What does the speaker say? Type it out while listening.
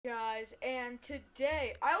guys, and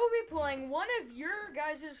today I will be playing one of your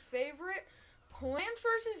guys' favorite Plants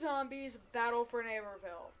vs. Zombies Battle for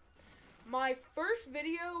Neighborville. My first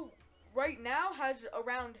video right now has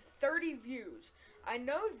around 30 views. I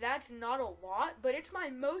know that's not a lot, but it's my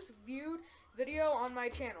most viewed video on my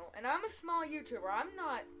channel, and I'm a small YouTuber.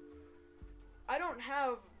 I don't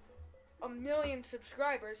have a million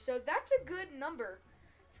subscribers, so that's a good number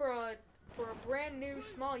for a brand new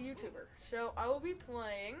small YouTuber. So I will be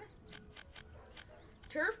playing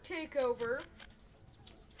Turf Takeover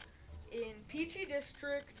in Peachy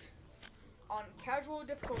District on casual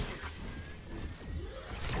difficulty.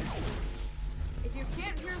 If you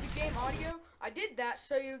can't hear the game audio, I did that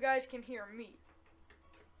so you guys can hear me.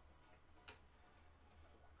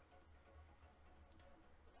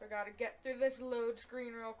 So I gotta get through this load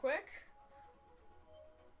screen real quick.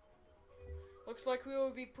 Looks like we will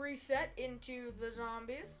be preset into the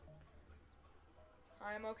zombies.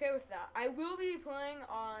 I am okay with that. I will be playing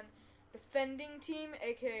on defending team,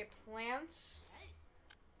 aka plants.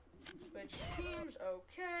 Switch teams,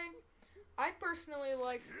 okay. I personally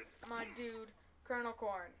like my dude, Colonel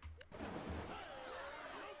Corn.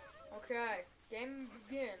 Okay, game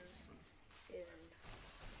begins in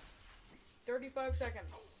 35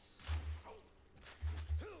 seconds.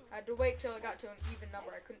 I had to wait till it got to an even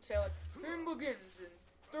number. I couldn't say like, game begins in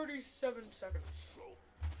 37 seconds.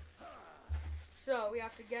 So we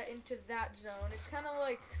have to get into that zone. It's kind of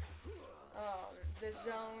like the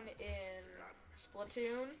zone in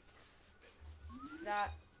Splatoon,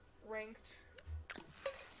 that ranked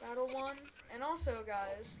battle one. And also,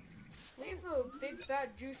 guys, leave a big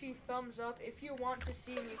fat juicy thumbs up if you want to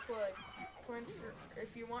see me play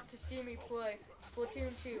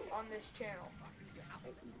Splatoon 2 on this channel.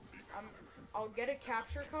 I'll get a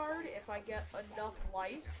capture card if I get enough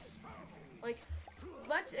likes. Like,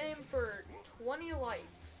 let's aim for 20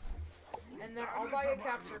 likes, and then I'll buy a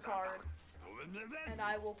capture card, and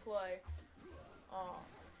I will play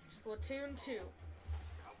Splatoon 2.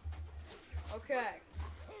 Okay.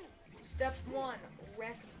 Step 1,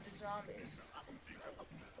 wreck the zombies.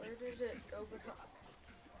 Where does it open up?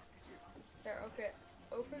 There, okay.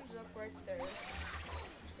 Opens up right there.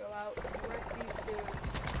 Let's go out and wreck these dudes.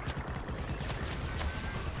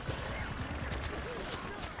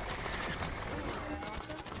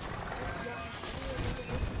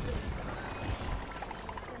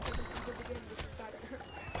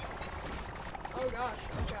 Oh gosh,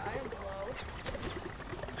 okay, I am low.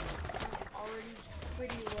 I'm already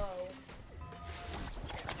pretty low.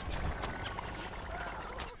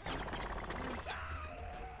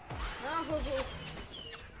 No!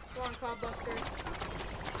 Go on, Cloudbusters.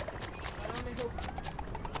 I only hope.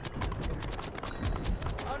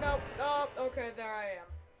 Oh no! Oh, okay, there I am.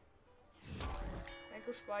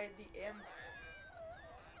 Vanquished by the imp.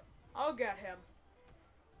 I'll get him.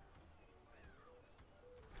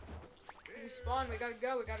 Respawn, we gotta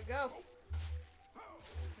go,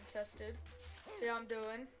 Contested. See how I'm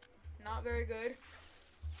doing. Not very good.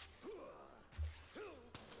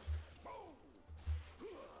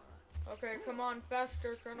 Okay, come on,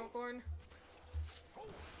 faster, Colonel Corn.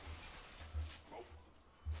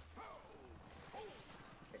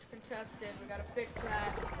 It's contested, we gotta fix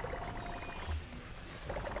that.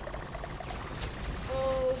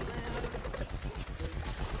 Oh, man.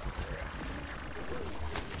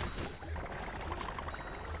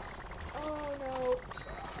 Oh, no.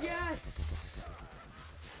 Yes!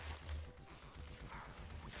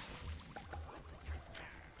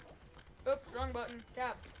 Oops, wrong button.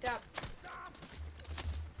 Tab.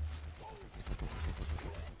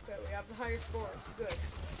 Okay, we have the highest score. Good.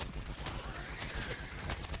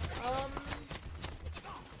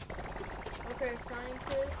 Okay,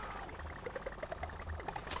 scientists.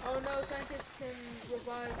 Oh no, scientists can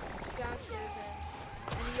revive faster than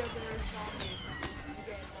any other zombie in the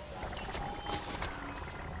game.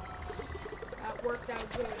 That worked out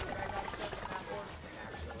good, but I got stuck in that order thing,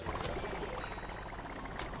 actually.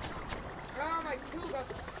 Oh, my kill got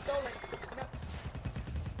stolen. No.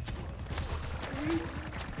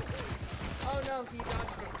 Oh no, he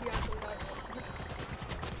dodged it. He actually dodged it.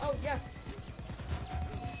 Oh, yes.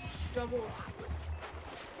 Double.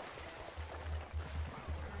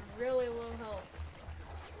 I'm really low health.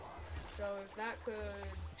 So if that could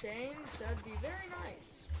change, that'd be very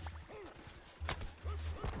nice.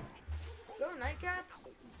 Go, Nightcap.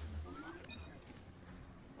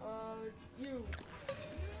 You.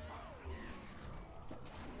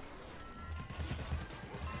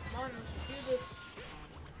 Come on, let's do this.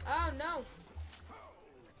 Oh, no.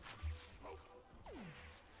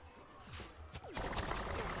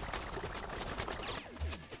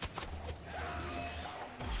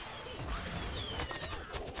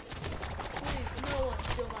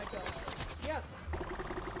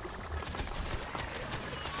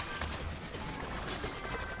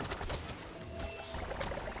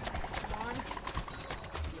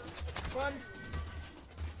 Run.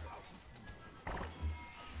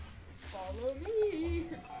 Follow me.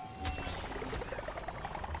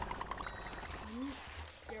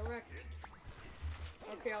 Get wrecked.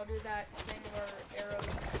 Okay, I'll do that thing where arrows,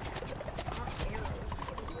 not arrows,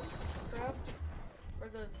 what is this, craft? Or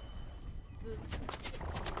the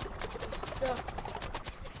stuff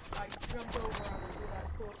I jumped over on and do that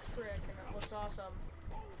cool trick and it looks awesome.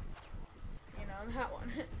 You know, that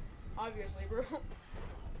one. Obviously, bro.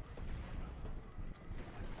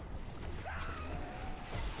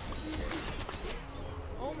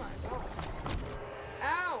 Oh my gosh.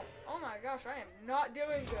 Ow! Oh my gosh, I am not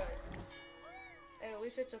doing good. Hey, at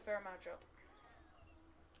least it's a fair matchup.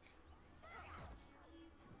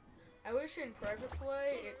 I wish in private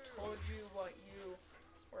play it told you what you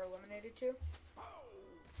were eliminated to.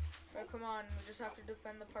 But come on, we just have to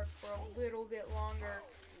defend the park for a little bit longer.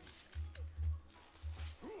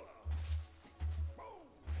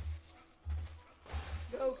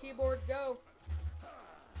 Go, keyboard, go.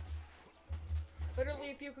 Literally,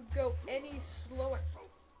 if you could go any slower.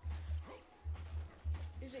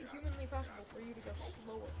 Is it humanly possible for you to go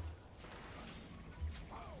slower?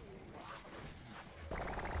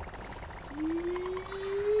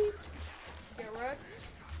 Get wrecked.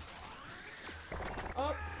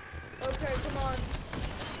 Oh, okay, come on.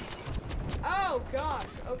 Oh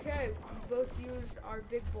gosh, okay, we both used our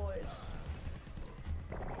big boys.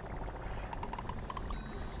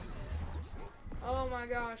 Oh my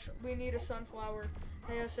gosh, we need a sunflower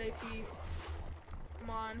ASAP. Come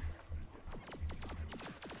on.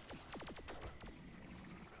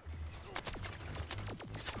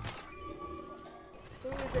 Who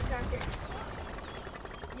is attacking?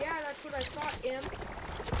 Yeah, that's what I thought, imp.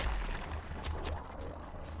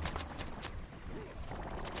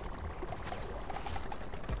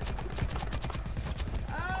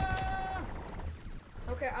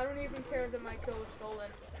 Okay, I don't even care that my kill was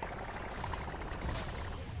stolen.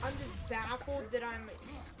 I'm just baffled that I'm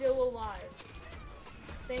still alive.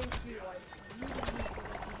 Thank you, I really need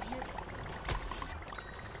to.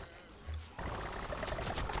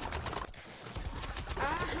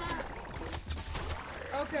 Aha!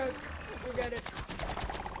 Okay, forget it.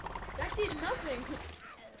 That did nothing.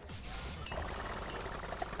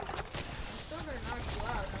 I'm still gonna knock you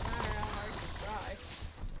out, no matter how hard you try.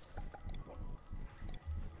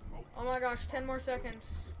 Oh my gosh, 10 more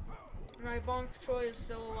seconds. My bonk Choi is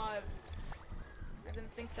still alive. I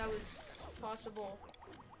didn't think that was possible.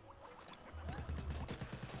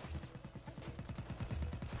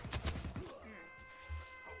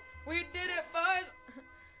 We did it, boys!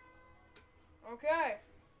 Okay.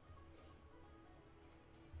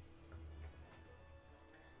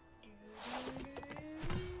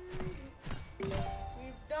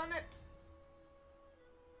 We've done it.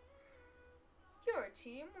 Your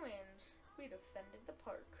team wins. We defended the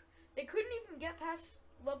park. They couldn't even get past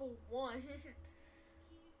level 1.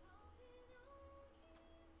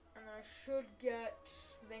 And I should get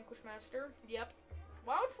Vanquish Master. Yep.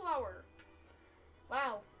 Wildflower.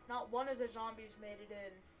 Wow. Not one of the zombies made it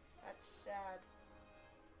in. That's sad.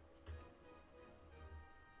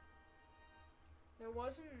 There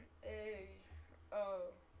wasn't a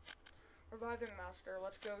Reviving Master.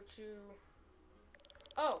 Let's go to...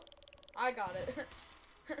 Oh! I got it.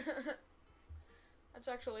 That's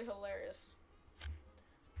actually hilarious.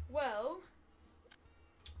 Well,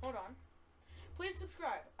 hold on. Please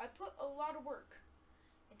subscribe. I put a lot of work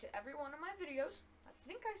into every one of my videos. I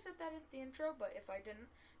think I said that in the intro, but if I didn't,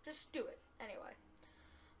 just do it anyway.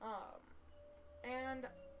 And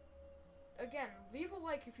again, leave a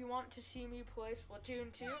like if you want to see me play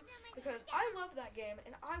Splatoon 2, because I love that game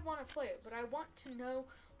and I want to play it, but I want to know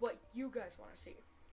what you guys want to see.